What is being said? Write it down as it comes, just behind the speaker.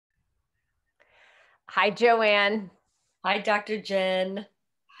Hi, Joanne. Hi, Dr. Jen.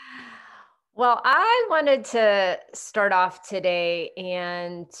 Well, I wanted to start off today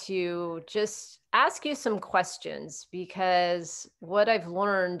and to just ask you some questions because what I've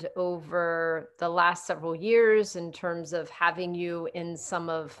learned over the last several years in terms of having you in some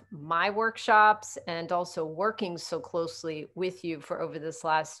of my workshops and also working so closely with you for over this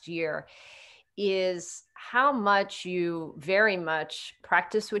last year is how much you very much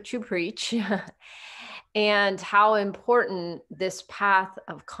practice what you preach and how important this path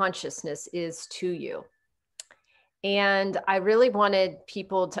of consciousness is to you. And I really wanted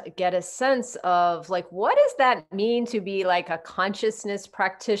people to get a sense of like, what does that mean to be like a consciousness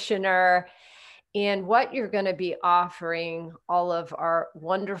practitioner and what you're going to be offering all of our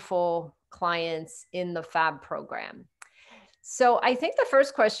wonderful clients in the FAB program. So I think the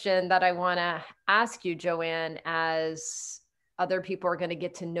first question that I want to ask you, Joanne, as other people are going to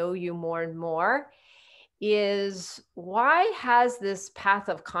get to know you more and more, is why has this path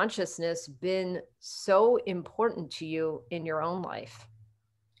of consciousness been so important to you in your own life?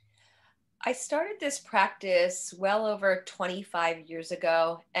 I started this practice well over 25 years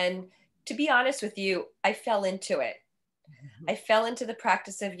ago. And to be honest with you, I fell into it. I fell into the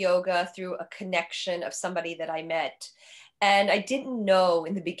practice of yoga through a connection of somebody that I met. And I didn't know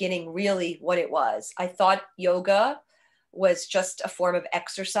in the beginning really what it was. I thought yoga was just a form of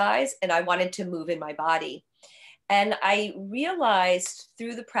exercise and I wanted to move in my body. And I realized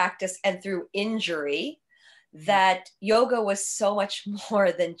through the practice and through injury that yoga was so much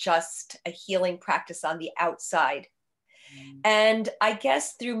more than just a healing practice on the outside. And I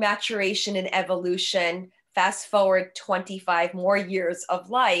guess through maturation and evolution, fast forward 25 more years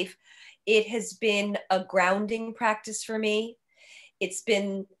of life, it has been a grounding practice for me. It's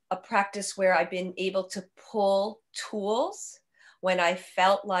been a practice where I've been able to pull tools when I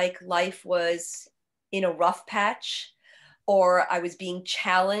felt like life was in a rough patch or I was being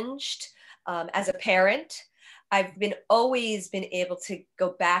challenged as a parent. I've been always been able to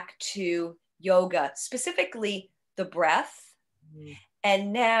go back to yoga, specifically the breath,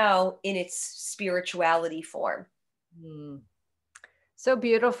 and now in its spirituality form. Mm. So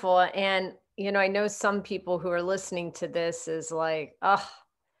beautiful. And, I know some people who are listening to this is like, oh,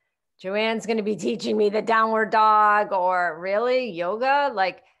 Joanne's going to be teaching me the downward dog or really yoga?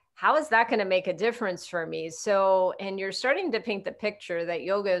 Like, how is that going to make a difference for me? So, and you're starting to paint the picture that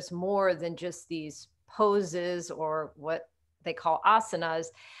yoga is more than just these poses or what they call asanas.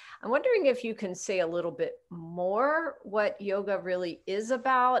 I'm wondering if you can say a little bit more what yoga really is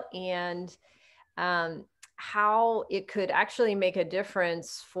about and how it could actually make a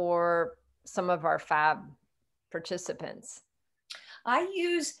difference for some of our FAB participants. I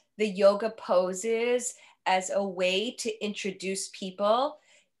use the yoga poses as a way to introduce people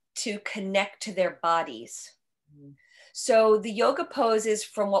to connect to their bodies. So the yoga poses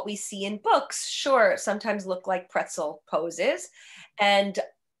from what we see in books, sure, sometimes look like pretzel poses. And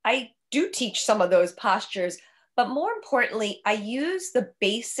I do teach some of those postures, but more importantly, I use the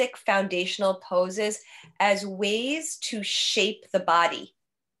basic foundational poses as ways to shape the body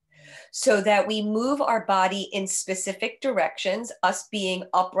so that we move our body in specific directions. Us being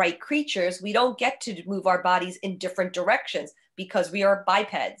upright creatures, we don't get to move our bodies in different directions because we are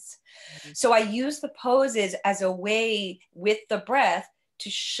bipeds. So I use the poses as a way with the breath to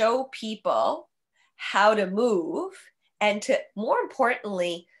show people how to move and to, more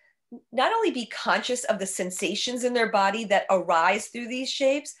importantly, not only be conscious of the sensations in their body that arise through these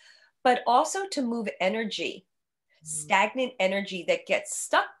shapes, but also to move energy, stagnant energy that gets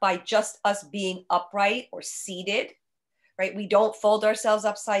stuck by just us being upright or seated, right? We don't fold ourselves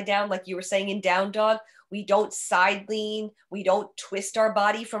upside down, like you were saying in down dog. We don't side lean. We don't twist our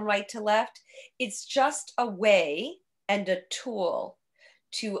body from right to left. It's just a way and a tool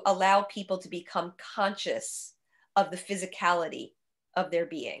to allow people to become conscious of the physicality of their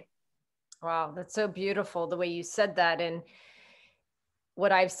being. Wow, that's so beautiful the way you said that. And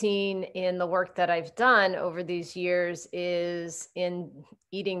what I've seen in the work that I've done over these years is in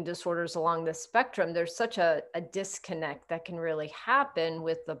eating disorders along the spectrum, there's such a disconnect that can really happen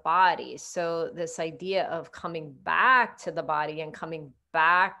with the body. So this idea of coming back to the body and coming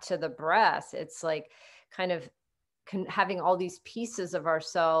back to the breath, it's like kind of having all these pieces of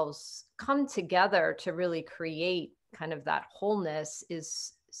ourselves come together to really create kind of that wholeness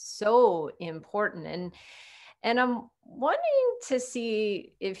is so important. And I'm wanting to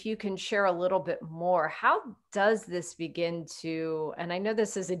see if you can share a little bit more. How does this begin to, and I know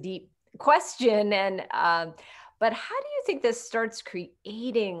this is a deep question, but how do you think this starts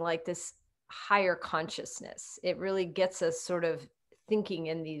creating like this higher consciousness? It really gets us sort of thinking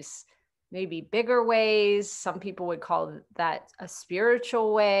in these maybe bigger ways. Some people would call that a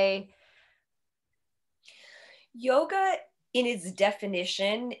spiritual way. Yoga, in its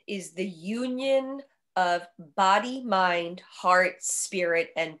definition, is the union of body, mind, heart, spirit,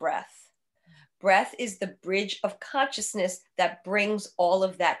 and breath. Breath is the bridge of consciousness that brings all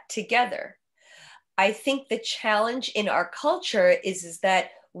of that together. I think the challenge in our culture is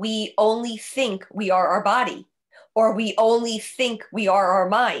that we only think we are our body, or we only think we are our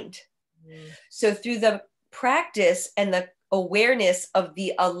mind. Mm. So through the practice and the awareness of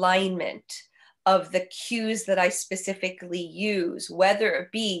the alignment of the cues that I specifically use, whether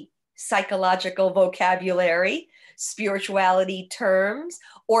it be psychological vocabulary, spirituality terms,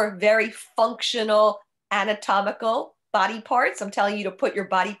 or very functional anatomical body parts. I'm telling you to put your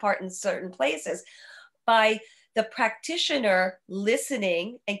body part in certain places. By the practitioner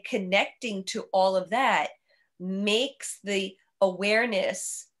listening and connecting to all of that makes the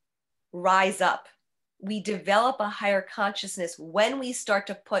awareness rise up. We develop a higher consciousness when we start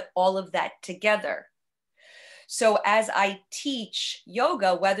to put all of that together. So as I teach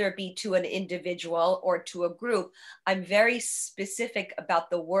yoga, whether it be to an individual or to a group, I'm very specific about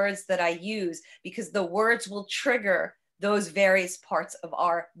the words that I use, because the words will trigger those various parts of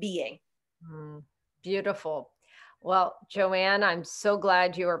our being. Beautiful. Well, Joanne, I'm so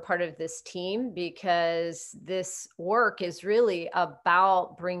glad you are part of this team, because this work is really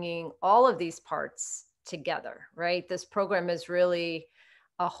about bringing all of these parts together, right? This program is really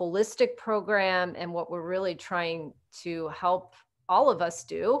a holistic program, and what we're really trying to help all of us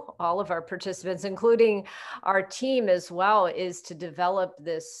do, all of our participants, including our team as well, is to develop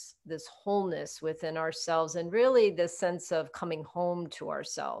this wholeness within ourselves, and really this sense of coming home to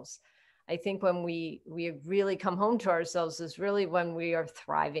ourselves. I think when we really come home to ourselves is really when we are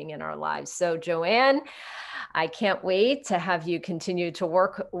thriving in our lives. So Joanne, I can't wait to have you continue to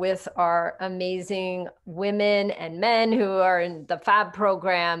work with our amazing women and men who are in the FAB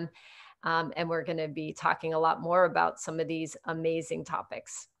program. And we're going to be talking a lot more about some of these amazing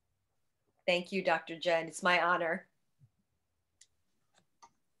topics. Thank you, Dr. Jen. It's my honor.